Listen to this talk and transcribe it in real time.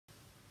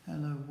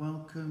Hello,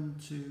 welcome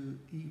to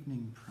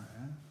evening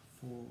prayer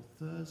for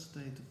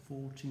Thursday the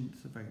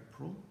 14th of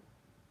April.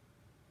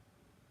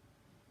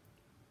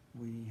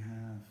 We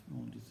have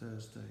Maundy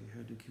Thursday,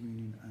 Holy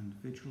Communion and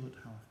Vigil at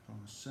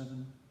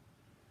 7:30,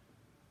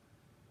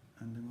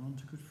 and then we're on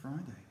to Good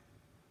Friday.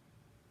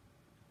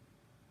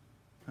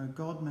 O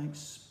God, make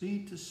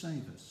speed to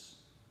save us.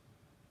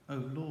 O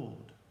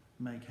Lord,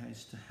 make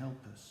haste to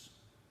help us.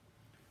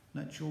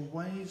 Let your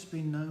ways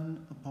be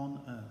known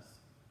upon earth,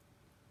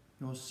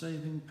 your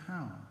saving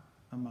power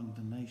among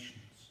the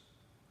nations.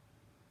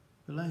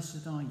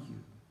 Blessed are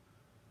you,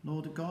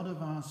 Lord God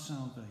of our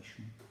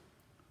salvation.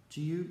 To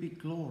you be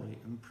glory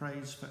and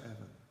praise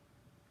forever.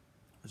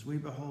 As we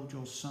behold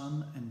your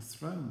Son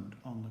enthroned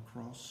on the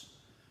cross,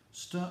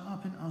 stir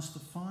up in us the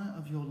fire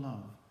of your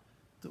love,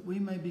 that we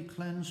may be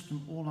cleansed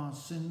from all our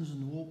sins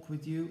and walk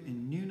with you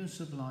in newness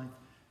of life,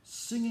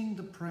 singing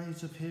the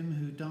praise of him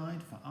who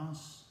died for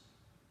us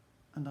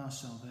and our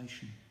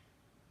salvation.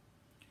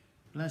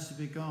 Blessed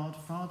be God,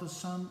 Father,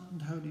 Son,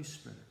 and Holy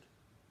Spirit.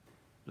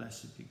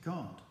 Blessed be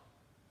God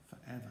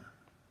forever.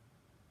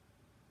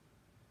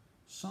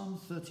 Psalm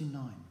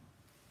 39.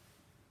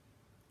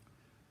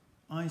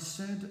 I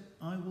said,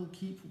 I will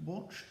keep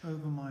watch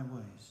over my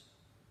ways,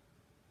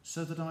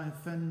 so that I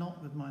offend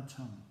not with my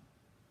tongue.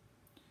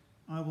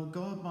 I will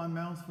guard my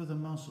mouth with a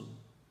muzzle,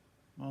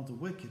 while the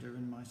wicked are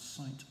in my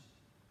sight.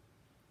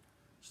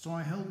 So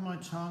I held my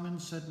tongue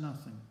and said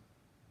nothing.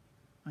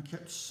 I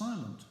kept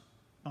silent,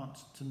 but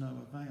to no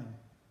avail.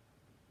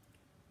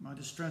 My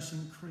distress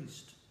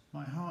increased,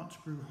 my heart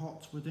grew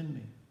hot within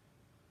me.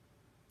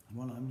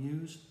 While I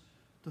mused,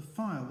 the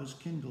fire was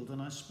kindled, and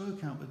I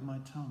spoke out with my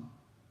tongue.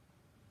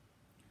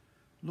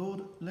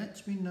 Lord,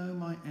 let me know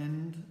my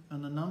end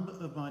and the number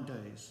of my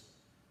days,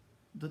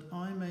 that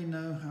I may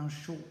know how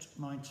short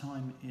my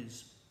time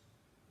is.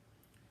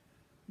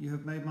 You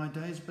have made my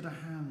days but a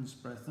hand's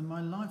breadth, and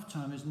my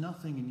lifetime is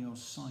nothing in your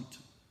sight.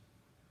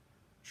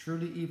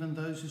 Truly even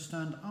those who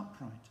stand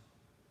upright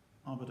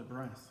are but a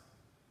breath.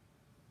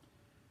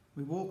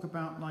 We walk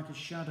about like a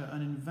shadow,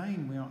 and in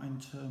vain we are in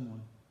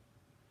turmoil.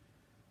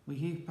 We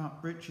heap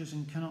up riches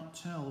and cannot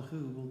tell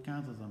who will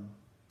gather them.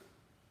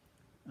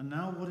 And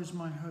now what is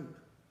my hope?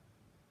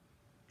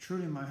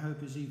 Truly my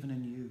hope is even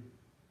in you.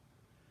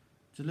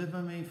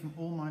 Deliver me from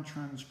all my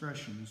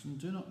transgressions, and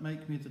do not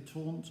make me the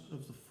taunt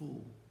of the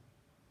fool.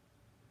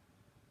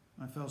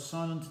 I fell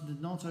silent and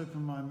did not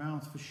open my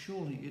mouth, for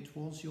surely it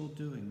was your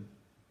doing.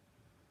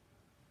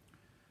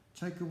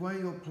 Take away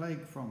your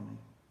plague from me.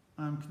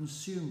 I am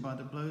consumed by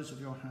the blows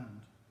of your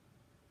hand.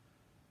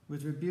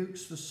 With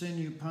rebukes for sin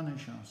you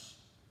punish us.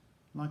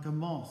 Like a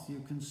moth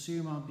you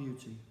consume our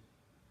beauty.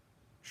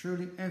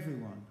 Truly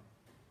everyone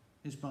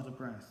is but a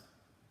breath.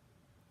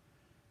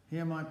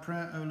 Hear my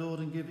prayer, O Lord,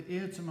 and give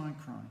ear to my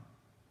cry.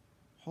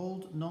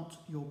 Hold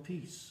not your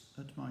peace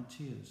at my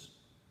tears.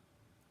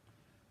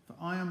 For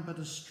I am but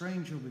a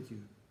stranger with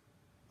you,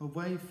 a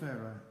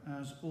wayfarer,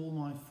 as all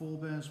my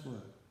forebears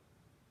were.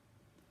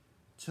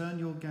 Turn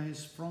your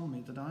gaze from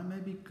me, that I may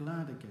be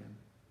glad again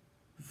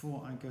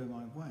before I go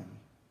my way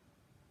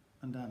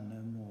and am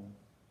no more.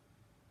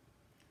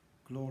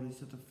 Glory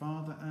to the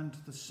Father, and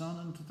to the Son,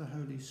 and to the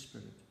Holy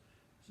Spirit,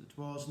 as it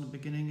was in the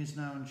beginning, is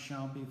now, and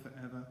shall be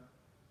forever.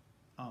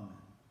 Amen.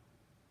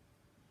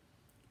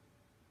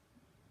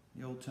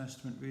 The Old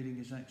Testament reading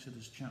is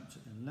Exodus chapter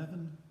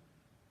 11.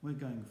 We're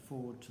going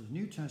forward to the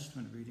New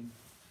Testament reading,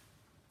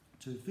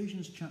 to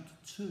Ephesians chapter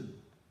 2,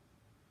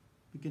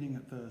 beginning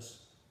at verse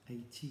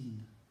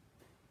 18.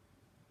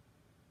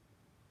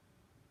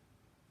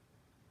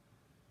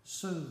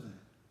 So then,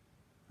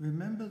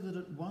 remember that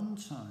at one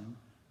time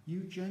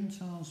you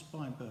Gentiles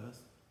by birth,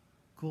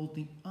 called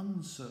the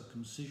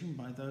uncircumcision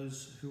by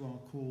those who are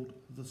called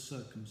the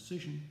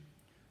circumcision,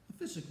 a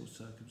physical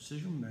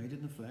circumcision made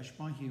in the flesh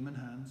by human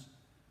hands,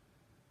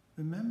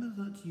 remember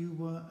that you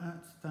were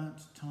at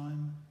that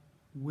time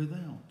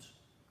without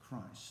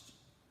Christ,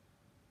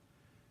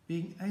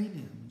 being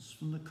aliens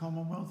from the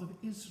commonwealth of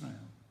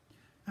Israel,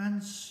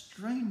 and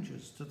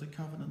strangers to the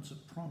covenants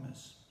of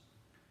promise,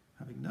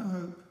 having no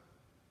hope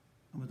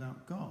and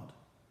without God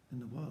in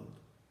the world.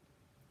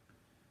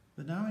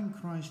 But now in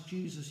Christ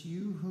Jesus,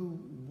 you who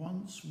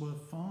once were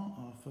far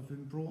off have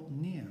been brought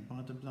near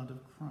by the blood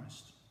of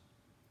Christ.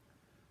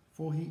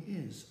 For he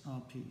is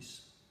our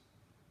peace.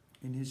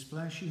 In his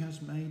flesh he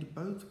has made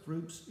both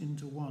groups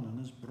into one, and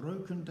has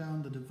broken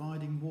down the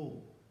dividing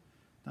wall,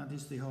 that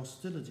is the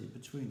hostility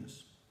between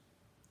us.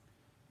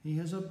 He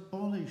has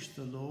abolished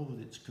the law with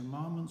its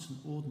commandments and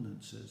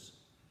ordinances,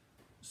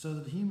 so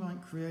that he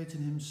might create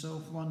in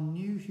himself one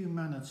new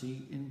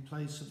humanity in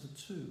place of the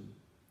two,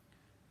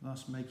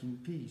 thus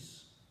making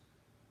peace,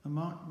 and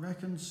might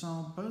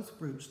reconcile both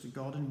groups to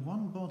God in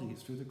one body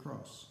through the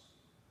cross,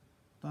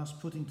 thus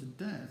putting to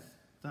death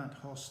that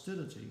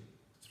hostility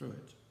through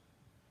it.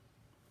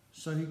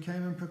 So he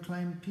came and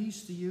proclaimed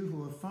peace to you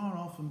who are far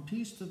off, and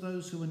peace to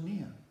those who are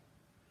near.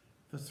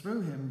 For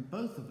through him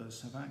both of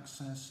us have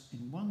access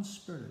in one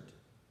Spirit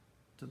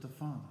to the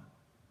Father.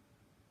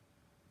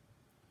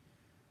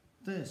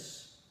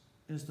 This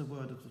is the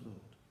word of the Lord.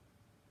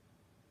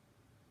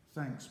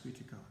 Thanks be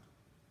to God.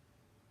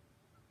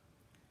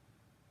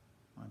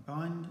 I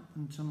bind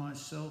unto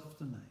myself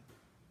the name,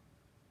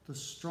 the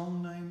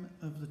strong name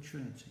of the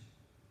Trinity,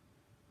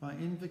 by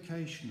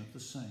invocation of the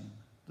same,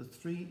 the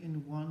three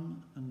in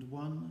one and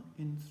one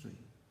in three,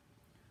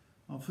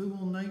 of whom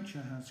all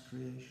nature has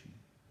creation,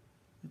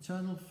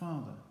 eternal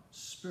Father,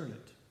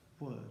 Spirit,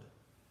 Word.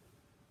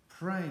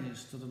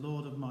 Praise to the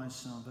Lord of my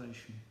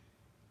salvation.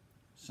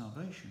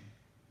 Salvation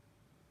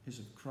is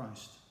of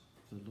Christ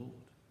the Lord.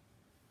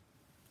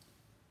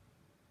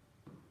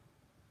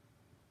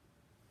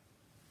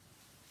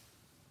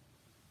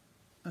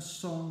 A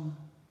song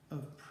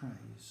of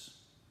praise.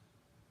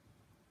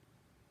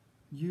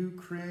 You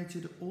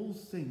created all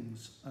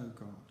things, O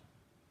God,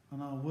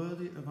 and are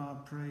worthy of our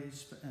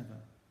praise forever.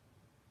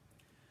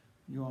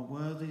 You are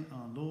worthy,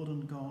 our Lord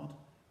and God,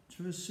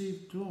 to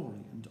receive glory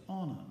and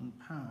honour and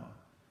power,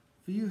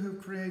 for you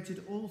have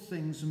created all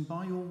things, and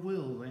by your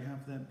will they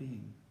have their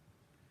being.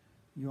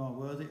 You are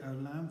worthy, O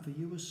Lamb, for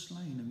you were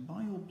slain, and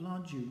by your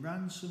blood you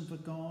ransomed for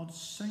God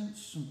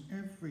saints from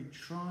every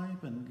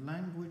tribe and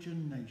language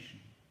and nation.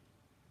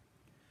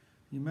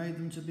 You made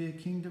them to be a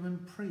kingdom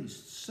and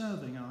priests,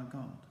 serving our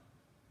God,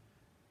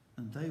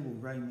 and they will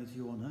reign with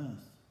you on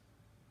earth.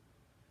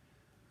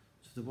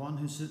 To the one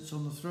who sits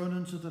on the throne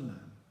and to the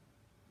Lamb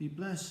be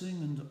blessing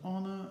and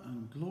honour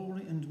and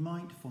glory and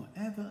might for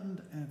ever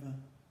and ever.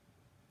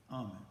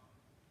 Amen.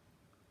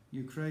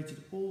 You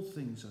created all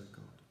things, O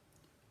God,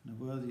 and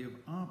are worthy of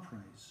our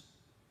praise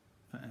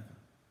forever.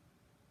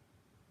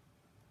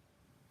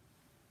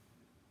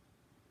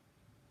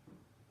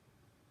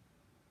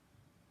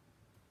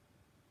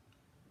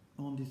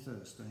 Maundy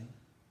Thursday.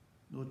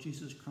 Lord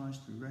Jesus Christ,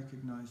 we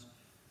recognise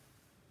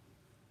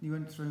you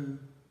went through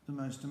the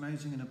most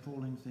amazing and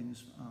appalling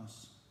things for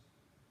us.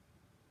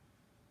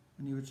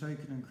 And you were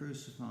taken and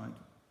crucified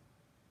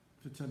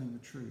for telling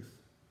the truth.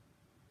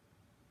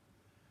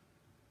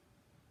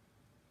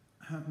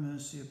 Have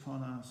mercy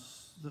upon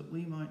us that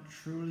we might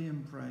truly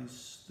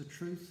embrace the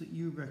truth that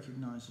you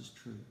recognise as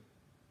true.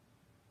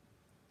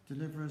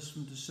 Deliver us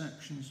from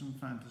deceptions and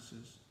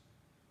fantasies.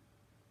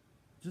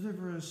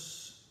 Deliver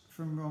us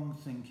from wrong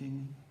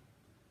thinking.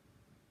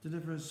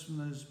 Deliver us from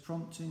those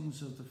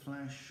promptings of the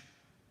flesh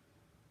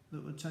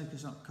that would take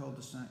us up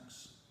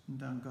cul-de-sacs and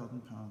down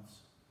garden paths.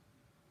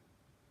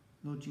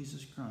 Lord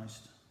Jesus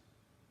Christ,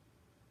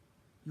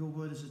 your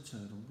word is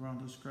eternal.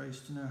 Grant us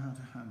grace to know how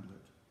to handle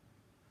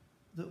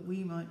it, that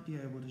we might be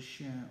able to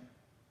share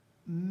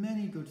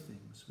many good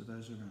things with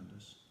those around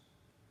us.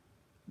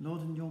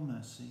 Lord, in your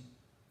mercy,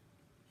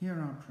 hear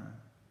our prayer.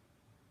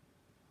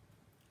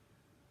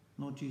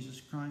 Lord Jesus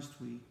Christ,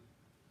 we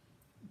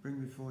bring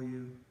before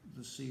you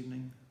this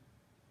evening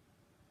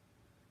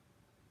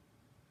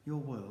your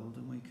world,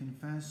 and we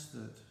confess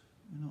that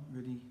we're not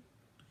really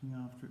looking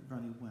after it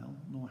very well,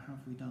 nor have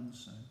we done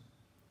so.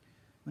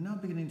 We're now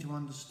beginning to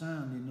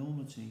understand the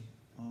enormity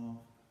of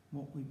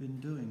what we've been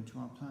doing to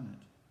our planet.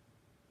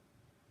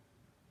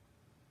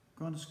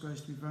 Grant us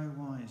grace to be very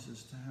wise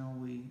as to how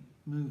we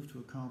move to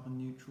a carbon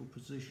neutral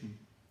position,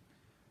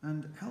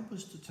 and help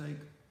us to take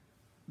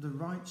the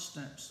right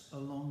steps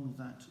along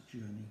that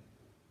journey.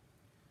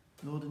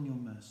 Lord, in your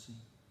mercy,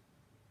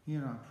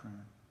 hear our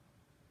prayer.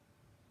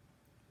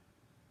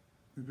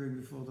 We bring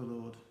before the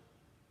Lord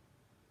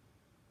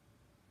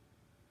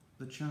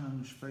the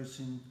challenge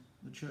facing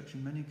the church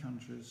in many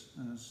countries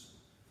as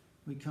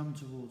we come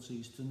towards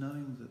Easter,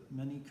 knowing that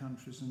many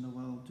countries in the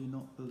world do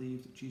not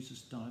believe that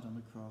Jesus died on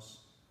the cross.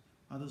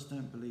 Others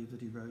don't believe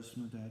that he rose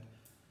from the dead.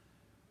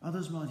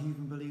 Others might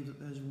even believe that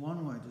there's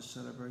one way to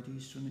celebrate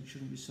Easter and it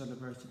shouldn't be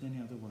celebrated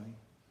any other way.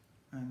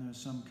 And there are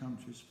some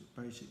countries that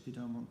basically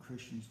don't want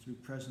Christians to be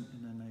present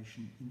in their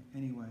nation in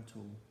any way at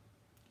all.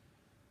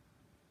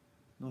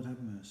 Lord,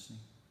 have mercy.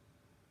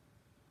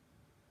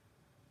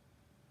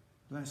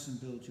 Bless and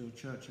build your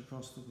church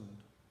across the world,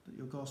 that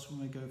your gospel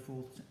may go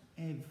forth to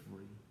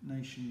every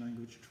nation,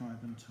 language, tribe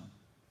and tongue.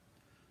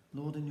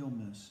 Lord, in your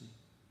mercy,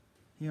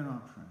 hear our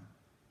prayer.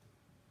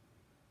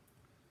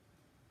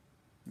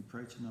 We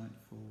pray tonight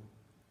for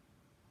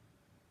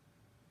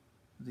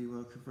the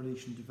work of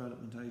relief and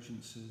development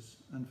agencies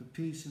and for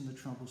peace in the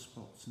trouble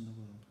spots in the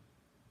world.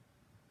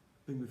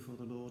 Bring before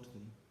the Lord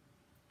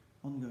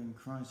the ongoing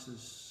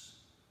crisis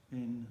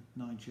in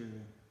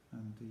Nigeria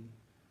and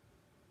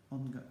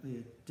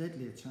the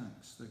deadly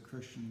attacks that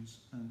Christians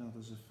and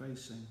others are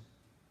facing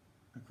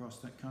across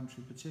that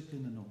country, particularly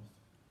in the north,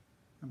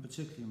 and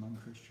particularly among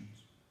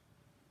Christians.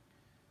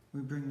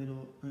 We bring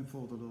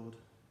before the Lord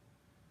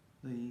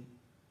the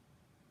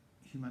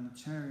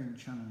humanitarian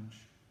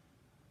challenge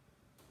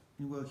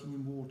in working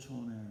in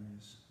war-torn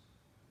areas.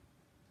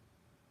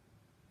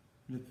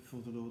 We lift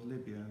before the Lord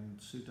Libya and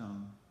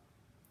Sudan,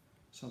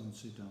 southern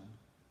Sudan.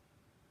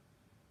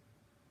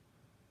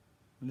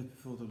 We lift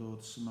before the Lord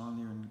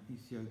Somalia and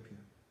Ethiopia,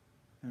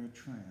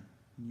 Eritrea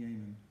and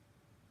Yemen.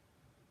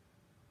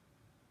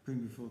 Bring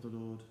before the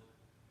Lord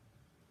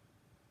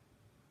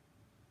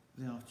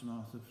the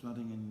aftermath of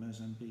flooding in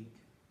Mozambique.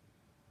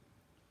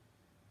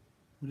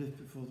 We lift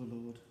before the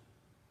Lord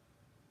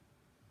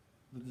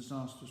the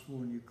disastrous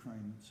war in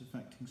Ukraine that's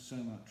affecting so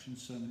much in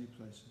so many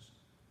places.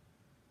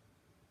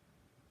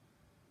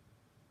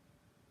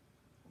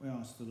 We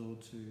ask the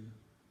Lord to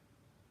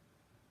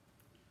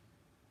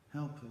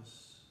help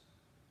us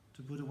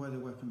to put away the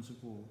weapons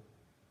of war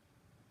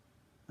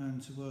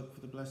and to work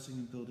for the blessing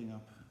and building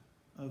up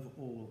of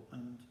all.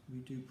 And we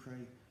do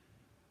pray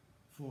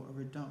for a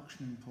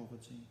reduction in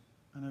poverty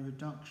and a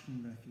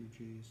reduction in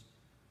refugees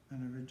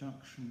and a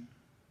reduction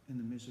in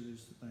the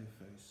miseries that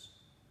they face.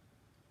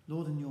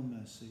 Lord, in your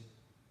mercy,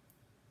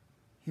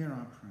 hear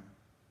our prayer.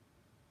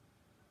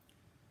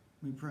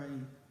 We pray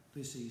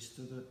this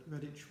Easter that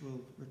Redditch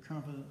will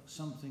recover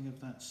something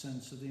of that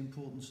sense of the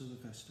importance of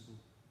the festival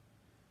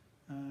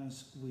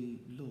as we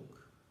look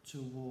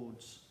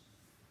towards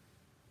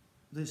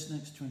this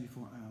next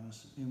 24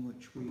 hours in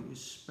which we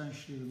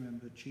especially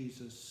remember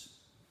Jesus'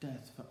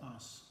 death for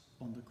us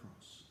on the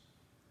cross.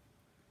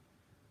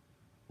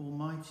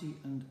 Almighty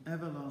and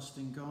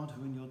everlasting God,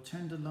 who in your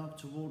tender love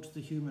towards the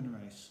human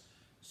race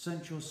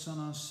sent your Son,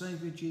 our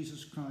Saviour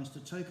Jesus Christ, to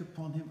take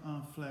upon him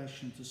our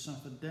flesh and to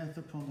suffer death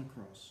upon the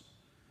cross,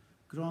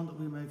 grant that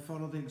we may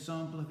follow the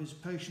example of his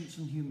patience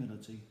and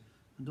humility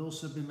and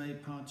also be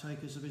made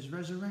partakers of his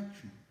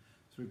resurrection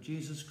through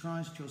Jesus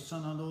Christ, your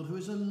Son, our Lord, who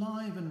is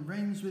alive and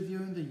reigns with you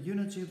in the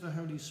unity of the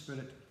Holy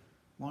Spirit,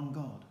 one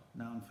God,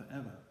 now and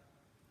forever.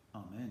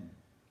 Amen.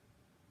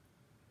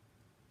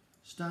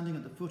 Standing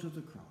at the foot of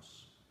the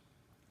cross,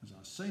 as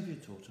our Saviour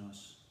taught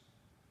us,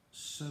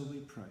 so we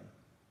pray.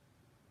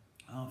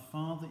 Our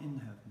Father in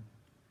heaven,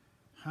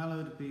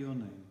 hallowed be your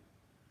name.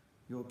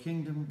 Your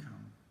kingdom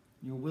come,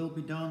 your will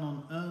be done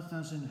on earth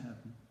as in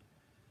heaven.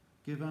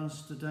 Give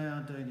us today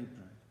our daily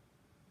bread.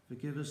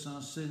 Forgive us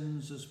our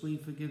sins as we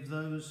forgive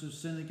those who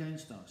sin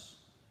against us.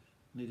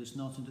 Lead us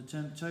not into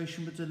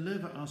temptation, but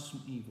deliver us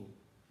from evil.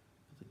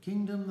 For the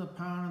kingdom, the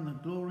power and the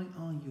glory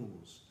are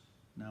yours,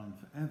 now and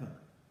forever.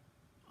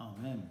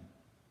 Amen.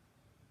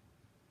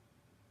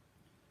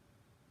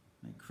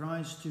 May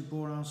Christ, who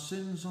bore our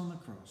sins on the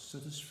cross,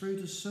 set us free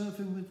to serve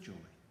him with joy.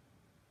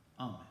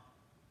 Amen.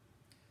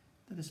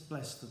 Let us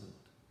bless the Lord.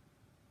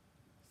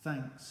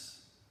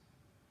 Thanks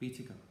be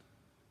to God.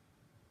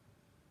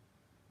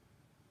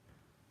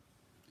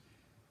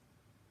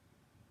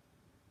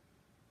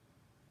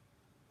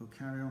 We'll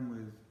carry on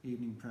with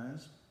evening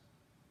prayers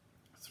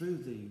through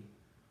the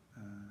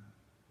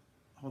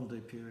holiday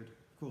period.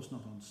 Of course,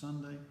 not on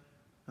Sunday,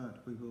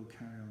 but we will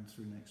carry on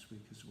through next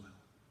week as well.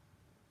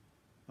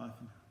 Bye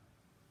for now.